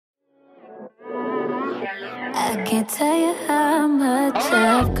I can't tell you how much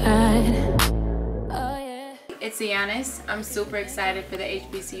I've cried. Oh yeah. It's Ayanis. I'm super excited for the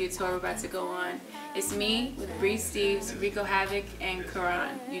HBCU tour we're about to go on. It's me with Bree Steves, Rico Havoc, and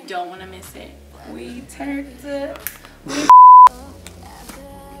Karan. You don't want to miss it. We turned up.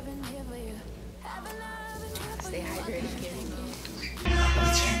 Stay hydrated, kidding.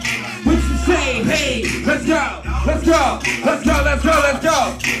 What you say? Hey, let's go, let's go, let's go, let's go, let's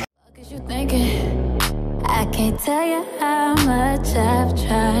go. What is you thinking? I can't tell you how much I've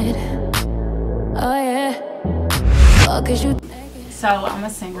tried. Oh yeah. What is you thinking? So I'm a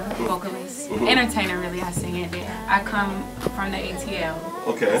singer, vocalist, entertainer really. I sing it there. I come from the ATL.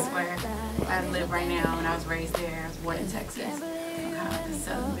 Okay. That's where I live right now, and I was raised there. I was born in Texas. I'm kind of like a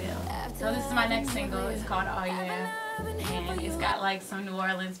Southern Belle. So this is my next single. It's called Oh Yeah, and it's got like some New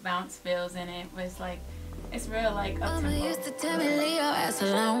Orleans bounce feels in it, but it's real like up tempo. Used to tell me leave your ass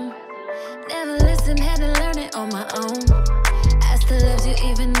alone. Never listened, had to learn it on my own. I still loved you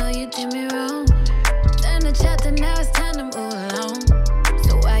even though you did me wrong. Turn the chapter, now it's time to move along.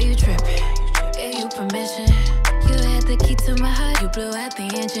 So why you tripping? Gave you permission. You had the key to my heart, you blew out the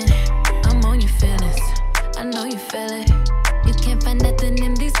engine. I'm on your feelings, I know you feel it. You can't find nothing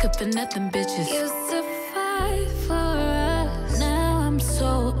in these good for nothing bitches. Used to fight for us, now I'm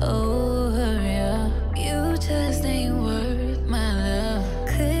so over you. You just ain't worth my love.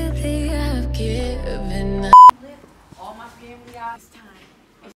 Clearly I've given up. All my family out. It's time.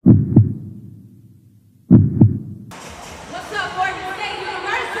 What's up, Oregon State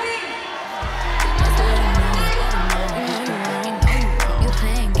University? You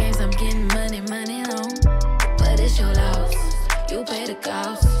playing games, I'm getting money long. But it's your loss, you pay the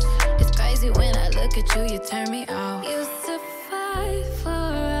cost. It's crazy when I look at you, you turn me off. Used to fight for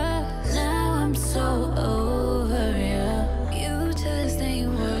us, now I'm so over you. You just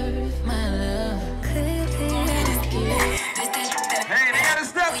ain't worth my love. Clearly I've given. Hey, they got a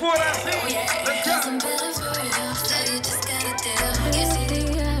step for us. Let's go. Some better for you, so you just gotta deal.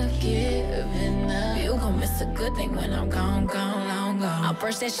 Clearly I've given up. You gon' miss a good thing when I'm gone, long gone. I'll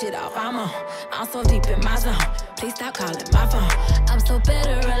brush that shit off, I'm so deep in my zone. Please stop calling my phone. I'm so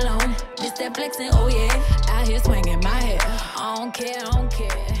better alone. Miss that flexing, oh yeah. Out here swinging my hair. I don't care.